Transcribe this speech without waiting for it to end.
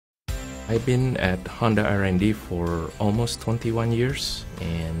I've been at Honda R&D for almost 21 years,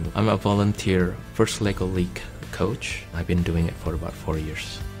 and I'm a volunteer First Lego League coach. I've been doing it for about 4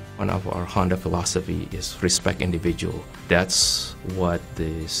 years. One of our Honda philosophy is respect individual. That's what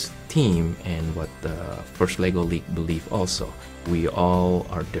this team and what the First Lego League believe also. We all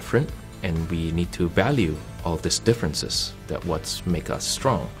are different, and we need to value all these differences. That's what make us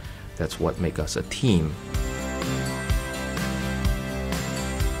strong. That's what make us a team.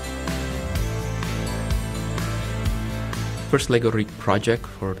 First Lego Rig project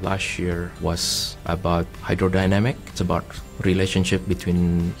for last year was about hydrodynamic. It's about relationship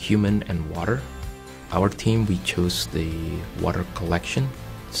between human and water. Our team, we chose the water collection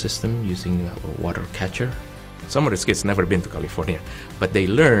system using a water catcher. Some of the kids never been to California, but they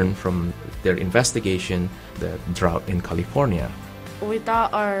learn from their investigation the drought in California. We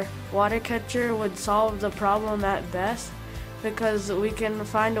thought our water catcher would solve the problem at best because we can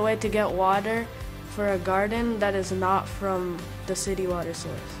find a way to get water for a garden that is not from the city water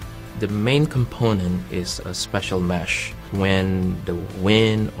source. The main component is a special mesh. When the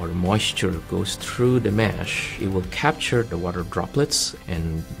wind or moisture goes through the mesh, it will capture the water droplets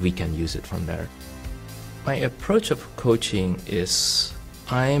and we can use it from there. My approach of coaching is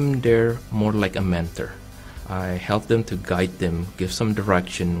I'm there more like a mentor. I help them to guide them, give some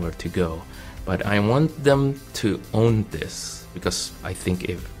direction where to go. But I want them to own this because I think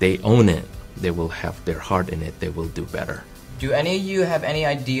if they own it, they will have their heart in it, they will do better. Do any of you have any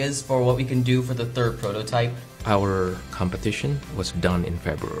ideas for what we can do for the third prototype? Our competition was done in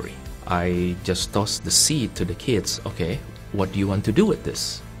February. I just tossed the seed to the kids. Okay, what do you want to do with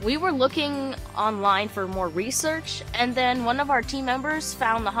this? We were looking online for more research, and then one of our team members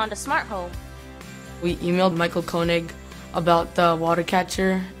found the Honda Smart Home. We emailed Michael Koenig about the water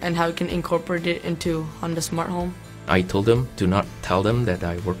catcher and how we can incorporate it into Honda Smart Home. I told them to not tell them that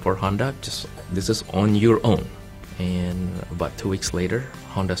I work for Honda, just this is on your own. And about 2 weeks later,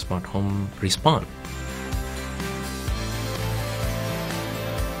 Honda Smart Home respond.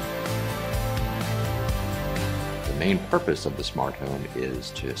 The main purpose of the smart home is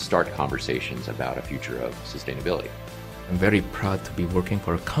to start conversations about a future of sustainability. I'm very proud to be working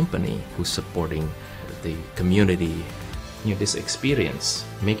for a company who's supporting the community. This experience,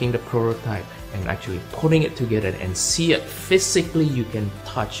 making the prototype and actually putting it together and see it physically, you can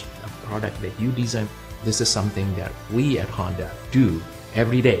touch a product that you design. This is something that we at Honda do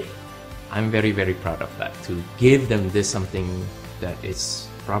every day. I'm very, very proud of that, to give them this something that is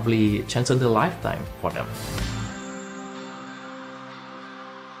probably a chance of a lifetime for them.